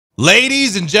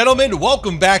Ladies and gentlemen,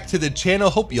 welcome back to the channel.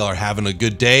 Hope y'all are having a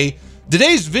good day.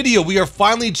 Today's video, we are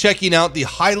finally checking out the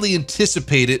highly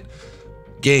anticipated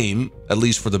game, at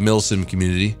least for the milsim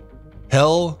community,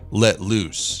 Hell Let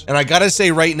Loose. And I gotta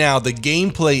say right now, the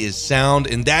gameplay is sound,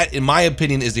 and that, in my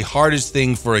opinion, is the hardest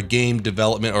thing for a game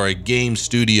development or a game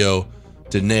studio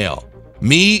to nail.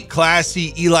 Me,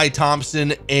 Classy, Eli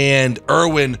Thompson, and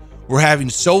Erwin were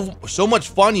having so much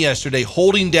fun yesterday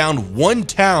holding down one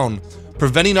town,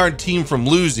 preventing our team from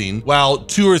losing, while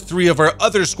 2 or 3 of our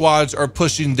other squads are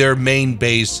pushing their main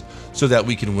base so that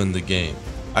we can win the game.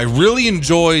 I really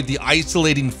enjoyed the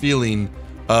isolating feeling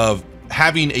of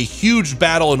having a huge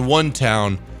battle in one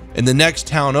town, and the next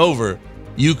town over,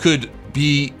 you could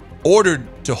be ordered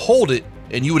to hold it,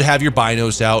 and you would have your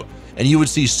binos out, and you would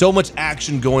see so much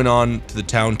action going on to the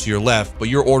town to your left, but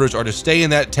your orders are to stay in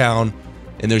that town,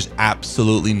 and there's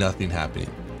absolutely nothing happening.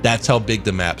 That's how big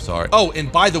the maps are. Oh,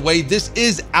 and by the way, this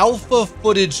is alpha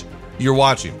footage you're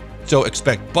watching. So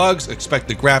expect bugs, expect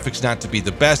the graphics not to be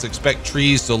the best, expect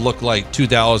trees to look like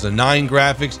 2009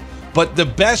 graphics. But the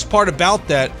best part about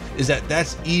that is that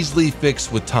that's easily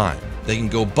fixed with time. They can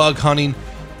go bug hunting,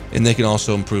 and they can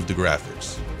also improve the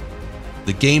graphics.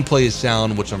 The gameplay is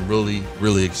sound, which I'm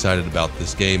really excited about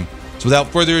this game. So without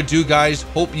further ado, guys,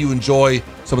 hope you enjoy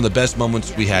some of the best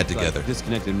moments we had together.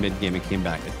 Disconnected mid-game and came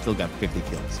back. It still got 50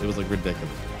 kills. It was like ridiculous.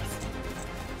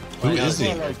 Who is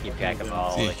he? Keep track of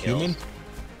all Is he a the human? kills.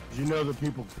 You know that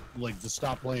people like to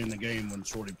stop playing the game when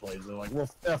Shorty plays. They're like, "Well,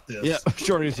 f this." Yeah,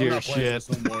 Shorty's I'm here. not playing Shit.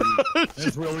 this no more.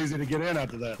 It's real easy to get in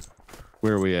after that.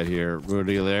 Where are we at here? We're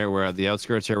there. We're at the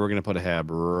outskirts here. We're gonna put a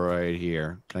hab right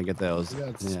here. Can I get those? We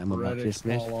got Yeah, I'm about sporadic, this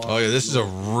fish. small Oh yeah, this is a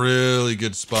really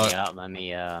good spot. Yeah, let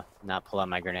me not pull out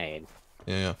my grenade.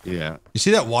 Yeah. Yeah. You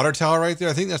see that water tower right there?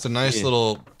 I think that's a nice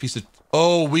little piece of.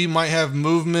 Oh, we might have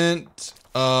movement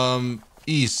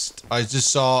east. I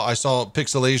saw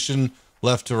pixelation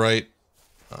left to right.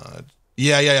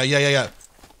 Yeah.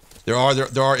 There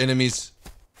are enemies.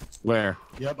 Where?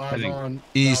 Yep, I'm on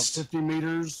East. 50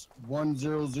 meters,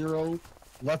 100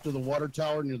 left of the water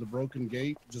tower near the broken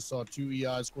gate. Just saw 2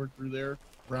 EI squirt through there.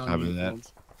 Brown Copy that.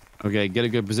 uniforms. Okay, get a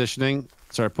good positioning.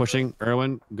 Start pushing.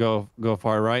 Erwin, go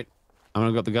far right. I'm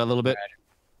gonna go up the gut a little bit.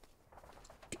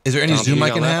 Is there any zoom you I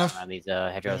got can left? have? On these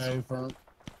hedgerows. Okay, front.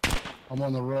 I'm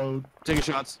on the road. Taking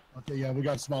shots. Okay, yeah, we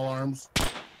got small arms.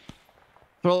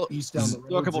 Throw East down the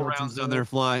road. a couple rounds down there.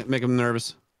 Fly. Make them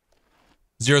nervous.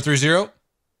 030.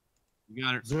 You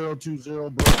got it. 020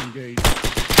 broken gate.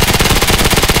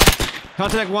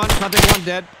 Contact one.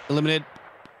 Dead. Eliminated.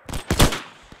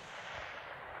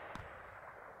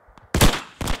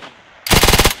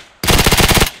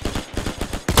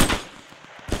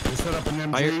 They set up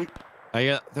an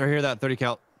MG. They're here. That 30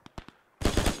 cal.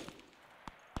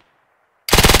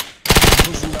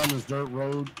 Pushing down this dirt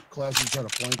road. Classy try to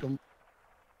flank them.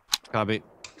 Copy.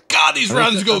 God, these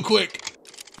rounds go quick.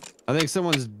 I think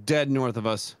someone's dead north of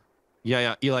us.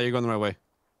 Yeah. Eli, you're going the right way.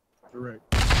 Correct.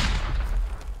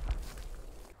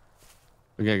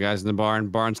 Okay, guys in the barn.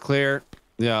 Barn's clear.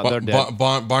 Yeah, they're dead.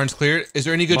 Barn's cleared. Is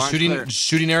there any good Barn's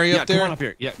shooting area up there? Come on up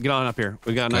here. Yeah, get on up here.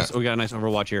 We got a nice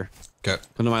overwatch here. Okay.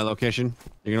 Come to my location.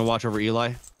 You're gonna watch over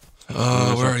Eli. Where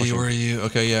are you? Where are you?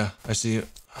 Okay, yeah, I see you.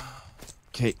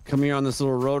 Okay, come here on this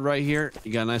little road right here.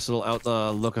 You got a nice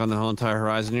little look on the whole entire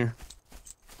horizon here.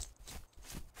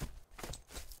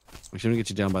 We shouldn't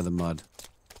get you down by the mud.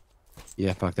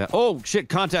 Yeah, fuck that. Oh shit!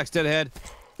 Contacts dead ahead.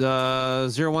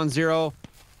 010.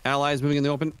 Allies moving in the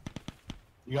open.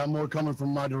 You got more coming from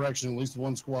my direction. At least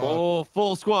one squad. Oh,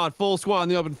 full squad in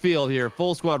the open field here.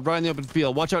 Full squad right in the open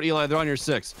field. Watch out, Eli. They're on your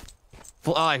 6.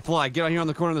 Fly. Get out here on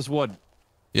the corner of this wood.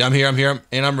 Yeah, I'm here,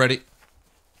 and I'm ready.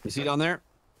 You see down there?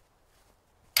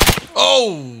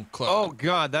 Oh, Oh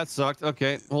god, that sucked.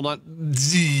 Okay, hold on.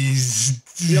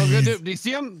 Jeez. You know, good dude. Do you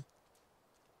see him?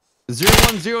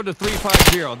 010 to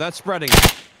 350. That's spreading.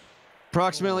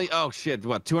 Approximately. Oh shit.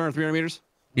 What? 200, 300 meters?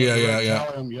 Yeah.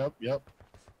 Yep.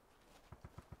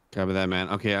 Copy that, man.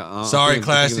 Okay. Sorry,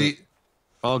 Classy.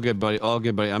 All good, buddy. I'm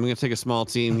gonna take a small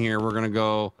team here. We're gonna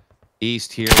go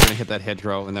east here. We're gonna hit that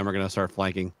hedgerow, and then we're gonna start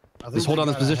flanking. Just hold on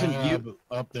this position. You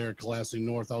up there, Classy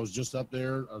North. I was just up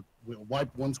there. We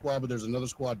wiped one squad, but there's another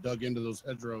squad dug into those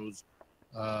hedgerows.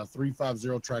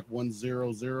 350 track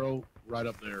 100 right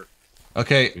up there.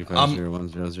 Okay.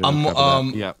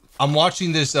 350 yeah. I'm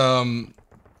watching this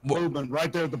movement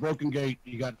right there at the broken gate.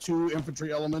 You got 2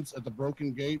 infantry elements at the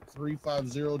broken gate.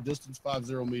 350 distance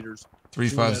 50 meters.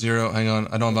 350. Hang on,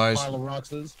 I don't advise. Pile of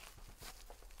rocks is.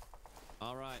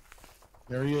 All right.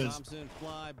 There he is. Thompson,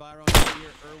 Fly, Byron,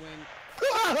 Erwin.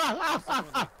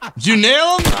 Did you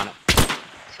nail him?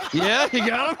 Yeah, you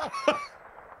got him.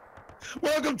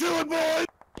 Welcome to it, boys.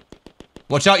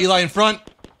 Watch out, Eli, in front.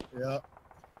 Yeah.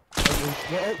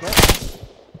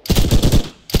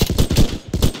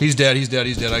 He's dead. He's dead.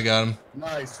 He's dead. I got him.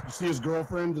 Nice. You see his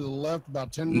girlfriend to the left,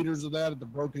 about 10 meters of that at the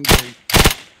broken gate.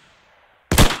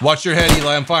 Watch your head,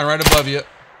 Eli. I'm fine right above you.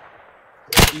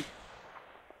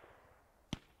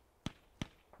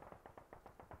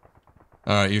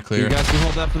 All right, you're clear. You guys can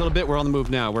hold that for a little bit. We're on the move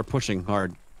now. We're pushing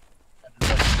hard.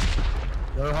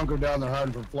 They're hunkered down. They're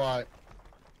hiding for Fly.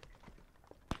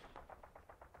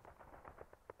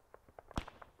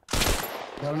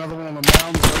 Got another one on the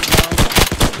mound.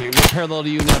 Okay, we're parallel to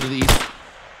you now to the east.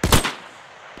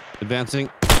 Advancing.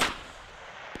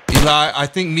 Eli, I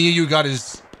think me and you got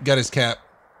his cap.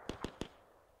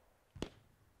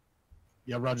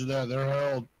 Yeah, roger that. They're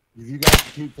held. If you guys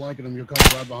keep flanking them, you'll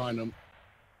come right behind them.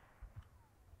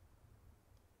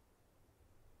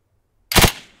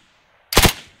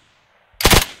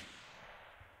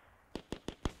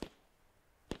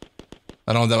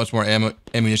 I don't have that much more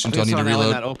ammunition, so I need to in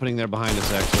reload. that opening there behind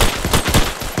us, actually.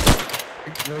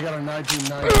 They got a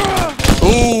 1990.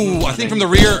 Ooh, I think from the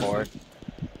rear.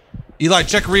 Eli,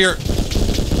 check rear.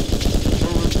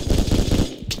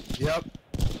 Yep.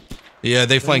 Yeah,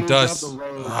 they flanked moved us. up the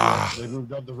road. Ah. They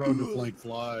moved up the road to flank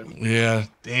Fly. Yeah,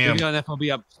 damn. We got an FOB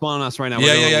up spawning us right now.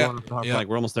 Yeah, We're yeah. going to flank.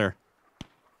 We're almost there.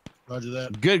 Roger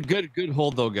that. Good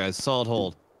hold though, guys. Solid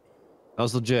hold. That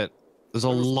was legit. There's a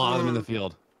lot of them in the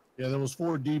field. Yeah, there was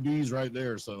 4 DBs right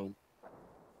there, so.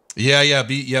 Yeah.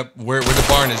 Yep. Where the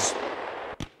barn is.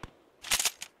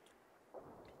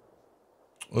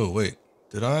 Oh wait,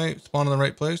 did I spawn in the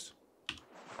right place?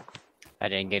 I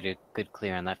didn't get a good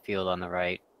clear on that field on the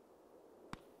right.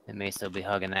 It may still be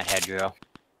hugging that hedgerow.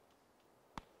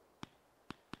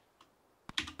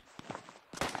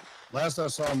 Last I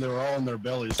saw them, they were all on their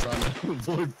bellies trying to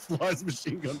avoid Fly's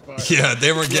machine gun fire. Yeah,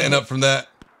 they were getting up from that.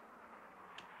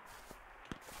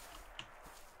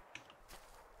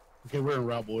 Okay, we're en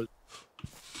route, boys.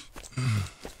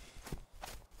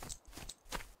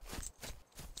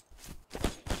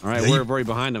 All right, we're already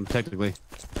behind them, technically.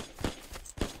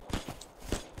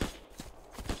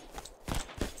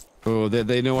 Oh,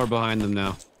 they know we're behind them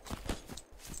now.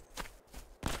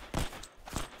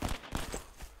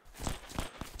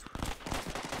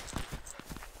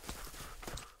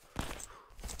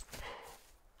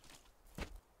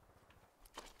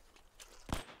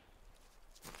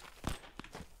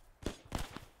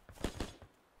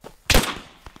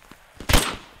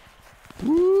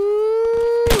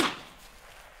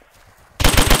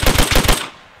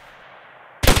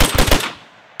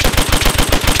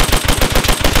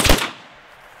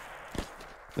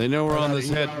 They know we're on this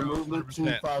head. Movement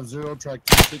 250, track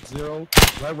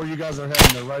 260. Right where you guys are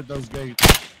heading. They're right those gates.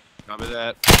 Copy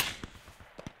that.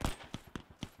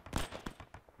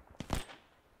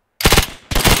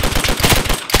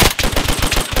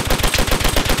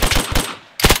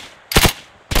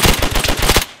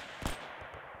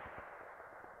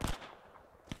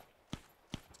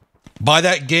 By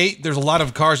that gate, there's a lot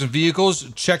of cars and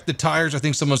vehicles. Check the tires. I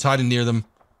think someone's hiding near them.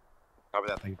 Copy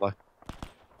that. Thank you, Fly.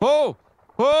 Whoa!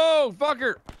 Whoa!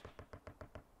 Fucker!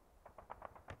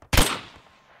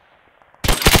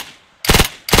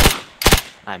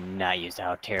 I'm not used to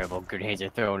how terrible grenades are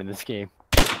thrown in this game.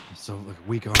 So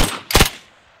weak on it.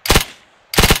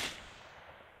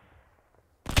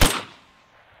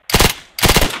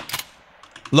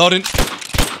 Loading.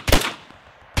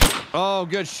 Oh,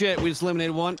 good shit. We just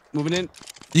eliminated one. Moving in.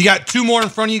 You got 2 more in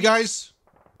front of you guys.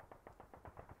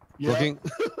 Yeah, Looking.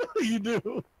 you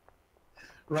do.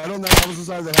 Right on that opposite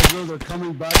side of the hedgerow, they're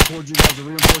coming back towards you guys to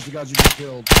reinforce the guys you just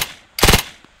killed.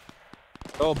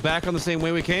 Oh, back on the same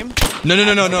way we came? No.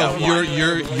 You're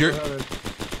You're.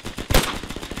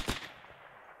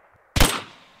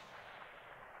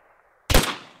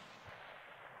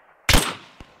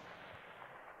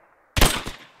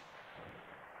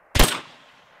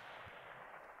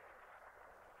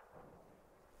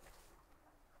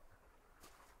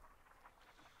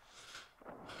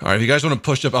 All right, if you guys want to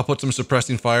push up, I'll put some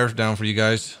suppressing fire down for you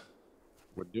guys.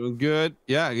 We're doing good.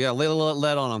 Yeah. Lay a little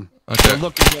lead on them. Okay. They're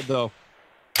looking good, though.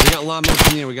 We got a lot more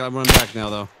in here. We got to run back now,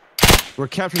 though. We're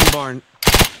capturing the barn.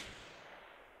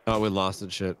 Oh, we lost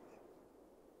it. Shit.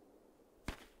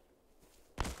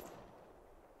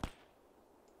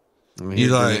 I hear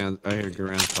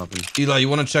Garand popping. Eli, you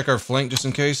want to check our flank just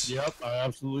in case? Yep, I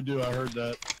absolutely do. I heard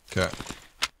that. Okay.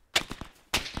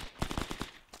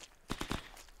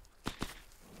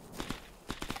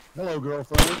 Hello,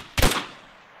 girlfriend.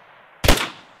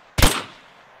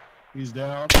 He's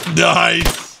down.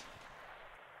 Nice.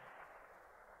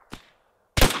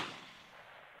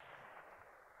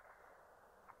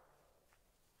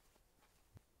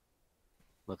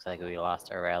 Looks like we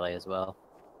lost our rally as well.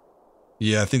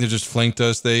 Yeah, I think they just flanked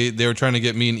us. They were trying to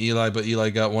get me and Eli, but Eli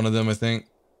got one of them, I think.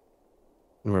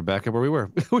 We're back up where we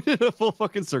were. We did a full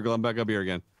fucking circle. I'm back up here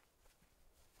again.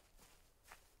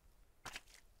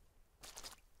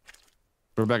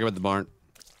 We're back up at the barn.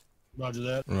 Roger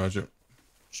that. Roger.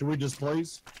 Should we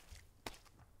displace?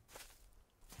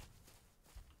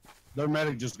 Their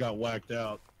medic just got whacked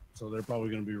out, so they're probably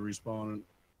going to be respawning.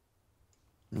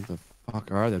 What the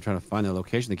fuck are they? I'm trying to find their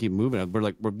location. They keep moving.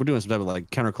 We're doing some type of like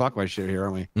counterclockwise shit here,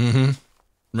 aren't we? Mm-hmm.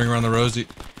 Bring around the Rosie.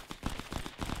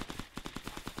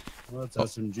 Well, that's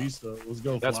SMG stuff. Let's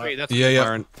go. That's Fly. me. That's Yeah, me yeah.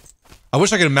 firing. I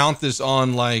wish I could mount this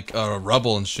on like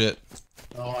rubble and shit.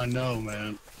 Oh, I know,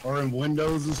 man. Or in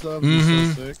windows and stuff. Mhm.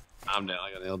 It's so sick. I'm down.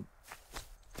 I got nailed.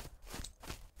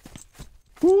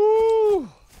 Woo!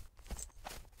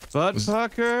 Butt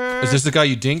fucker. Is this the guy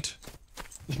you dinked?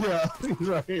 Yeah, he's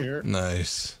right here.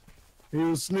 Nice. He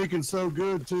was sneaking so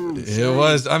good too. It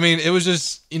was. I mean, it was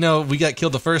just, you know, we got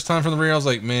killed the first time from the rear. I was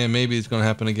like, man, maybe it's going to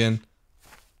happen again.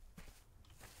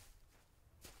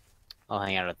 I'll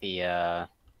hang out at the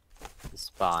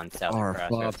spawn south Our of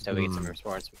Crossroads fuck, so we get some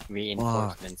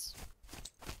reinforcements.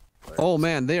 Oh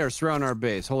man, they are surrounding our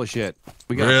base. Holy shit.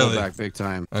 We got to Really? go back big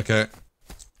time. Okay.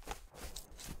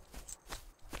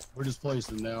 We're just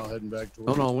placing now, heading back to.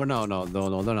 Oh no,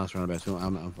 they're not surrounding our base.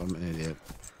 I'm an idiot.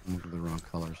 I'm looking at the wrong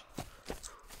colors.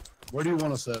 Where do you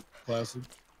want us at, Classic?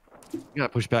 We got to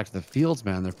push back to the fields,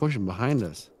 man. They're pushing behind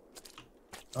us.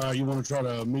 You want to try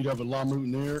to meet up at La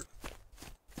Moutonniere?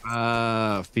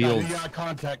 Fields. EI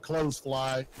contact close,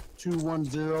 Fly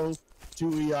 210.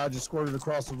 2 EI just squirted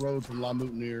across the road from La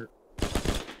Moutonniere.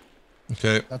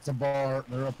 Okay. That's a bar.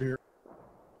 They're up here.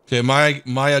 Okay,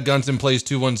 my gun's in place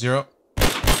 210.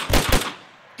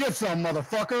 Get some,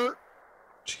 motherfucker!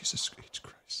 Jesus H.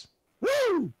 Christ.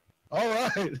 Woo! All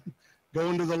right. Go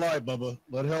into the light, Bubba.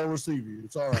 Let hell receive you.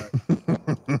 It's all right.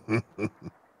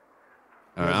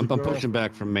 All right, I'm pushing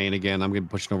back from main again. I'm getting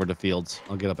pushing over to fields.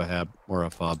 I'll get up a hab or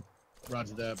a fob.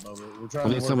 Roger that, Bubba. We're trying I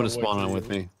need work someone our to way spawn on through with it.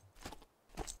 me.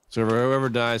 So whoever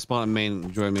dies, spawn on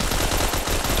main. Join me.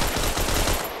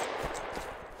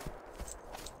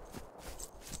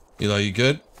 Eli, you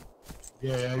good?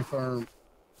 Yeah, firm.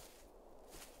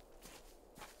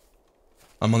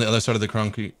 I'm on the other side of the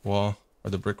concrete wall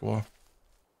or the brick wall.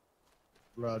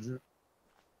 Roger.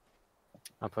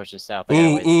 I'm pushing south. I gotta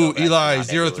Ooh, wait till ooh, that Eli,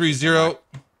 non-neighborhood 030.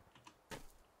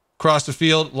 Across the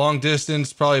field, long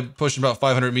distance, probably pushing about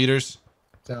 500 meters.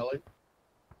 Tally.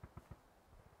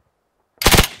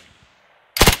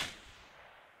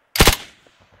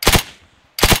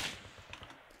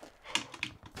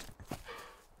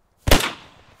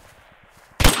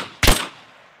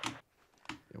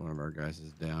 Yeah, one of our guys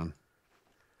is down.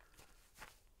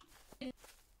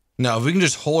 Now, if we can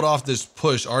just hold off this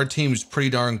push, our team's pretty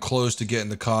darn close to getting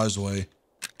the causeway.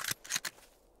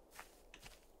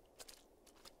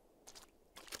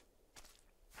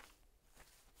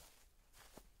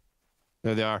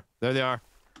 There they are. There they are.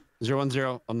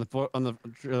 010 on the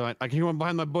tree line. I can hear one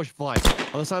behind my bush. Fly.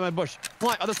 Other side of my bush.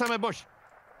 Fly. Other side of my bush.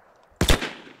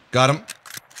 Got him.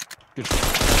 Good.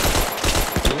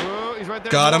 Whoa, he's right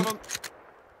there. Got him.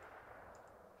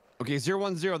 Okay,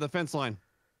 010, the fence line.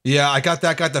 Yeah, I got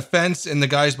that. Got the fence and the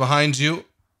guys behind you.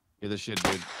 Yeah, this shit,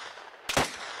 dude.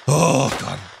 Oh,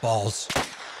 God, balls.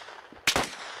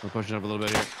 We're pushing up a little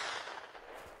bit here.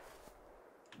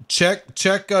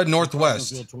 Check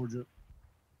northwest. Field towards you.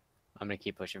 I'm gonna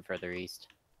keep pushing further east.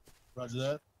 Roger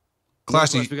that.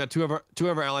 Classy. Northwest, we got two of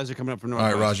our allies are coming up from All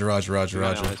northwest. right, Roger. We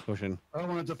got allies pushing.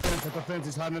 Erwin at the fence. At the fence.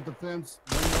 He's hiding at the fence.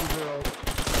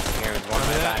 110. Here is one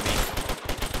right by me.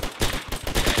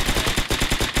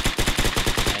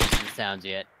 I ain't seen sounds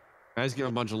yet. Guys, give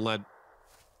him a bunch of lead.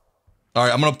 All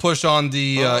right, I'm going to push on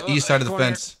the east side of the corner.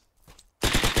 fence.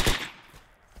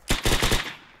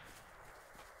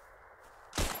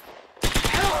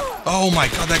 Oh, my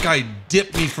God, that guy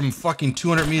dipped me from fucking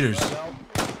 200 meters. Oh,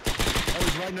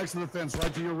 he's right next to the fence.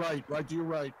 Right to your right. Right to your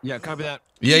right. Yeah, copy that.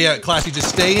 Yeah, Classy, just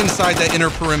stay inside that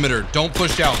inner perimeter. Don't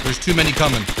push out. There's too many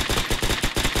coming.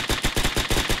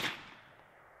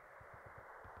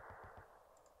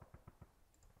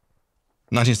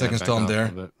 Nineteen seconds till I'm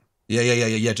there.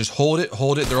 Yeah. Just hold it.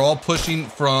 They're all pushing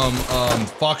from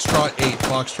Foxtrot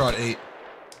 8.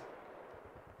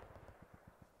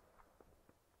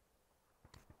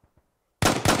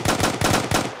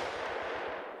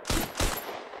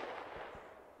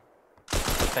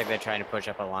 Looks like they're trying to push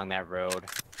up along that road.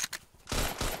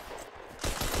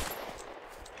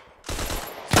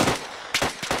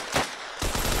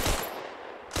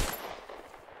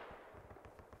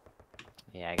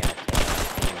 Yeah, I got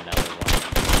another one.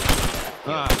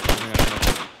 Ah,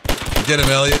 Get him,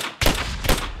 Elliot.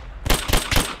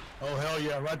 Oh hell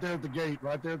yeah! Right there at the gate.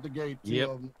 Right there at the gate. Two Yep.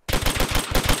 of them.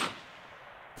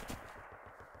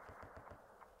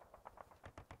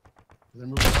 They're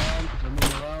moving around. They're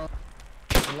moving around.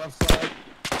 The left side.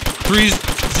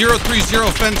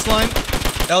 3030 fence line.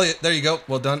 Elliot, there you go.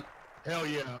 Well done. Hell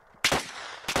yeah!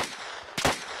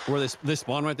 Where they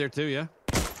spawn right there too, yeah?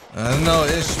 I don't know.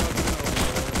 Ish.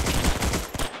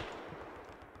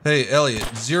 Hey, Elliot,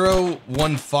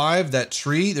 015, that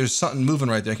tree, there's something moving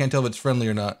right there. I can't tell if it's friendly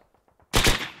or not.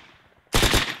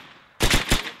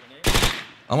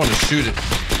 I want to shoot it.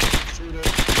 Shoot it.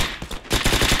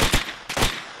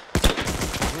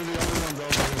 We're the only ones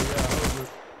over here. Yeah, over.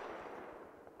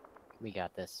 We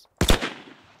got this.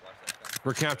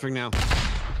 We're capturing now.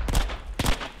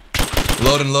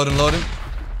 Loading.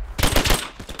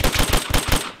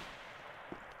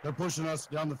 They're pushing us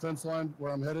down the fence line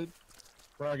where I'm headed.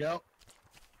 Frag out.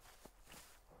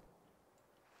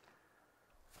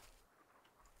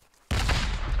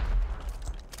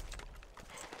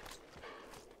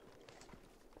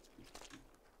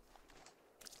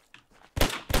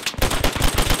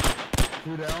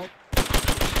 Two down.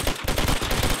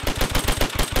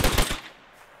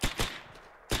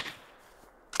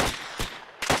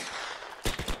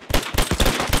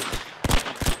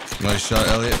 Nice shot,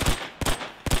 Elliot.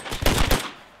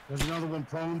 There's another one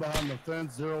prone behind the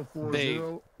fence.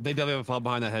 040. They definitely have a fall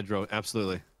behind that hedgerow.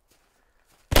 Absolutely.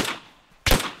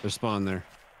 They're spawned there.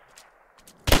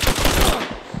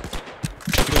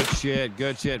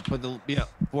 Good shit.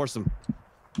 Force them.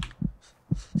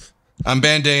 I'm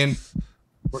band-aiding.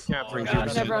 We're capturing. Throw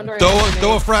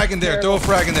a frag in there. Don't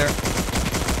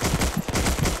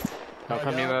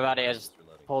come near my body. I just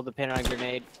pulled the pin on a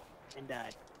grenade and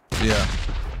died. Yeah.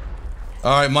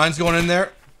 All right, mine's going in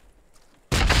there.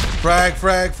 Frag.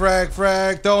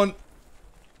 Throwing.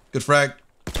 Good frag.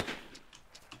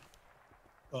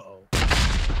 Uh-oh.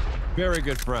 Very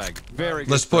good frag. Very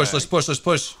good. Let's push.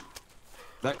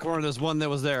 That corner, there's one that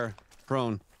was there.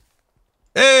 Prone.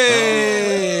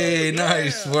 Hey,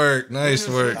 nice work.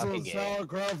 Some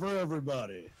sauerkraut for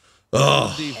everybody.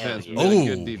 Oh. Defense. Yeah. Really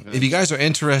good defense. If you guys are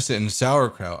interested in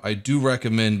sauerkraut, I do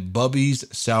recommend Bubby's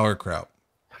sauerkraut.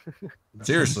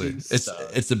 Seriously,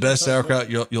 it's the best sauerkraut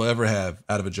you'll ever have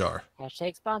out of a jar.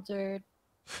 Hashtag sponsored.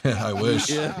 I wish.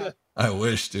 Yeah. I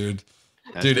wish, dude.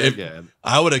 That's Dude, good, yeah.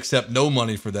 I would accept no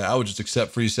money for that. I would just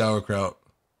accept free sauerkraut.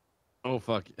 Oh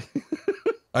fuck.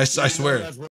 I swear. That's what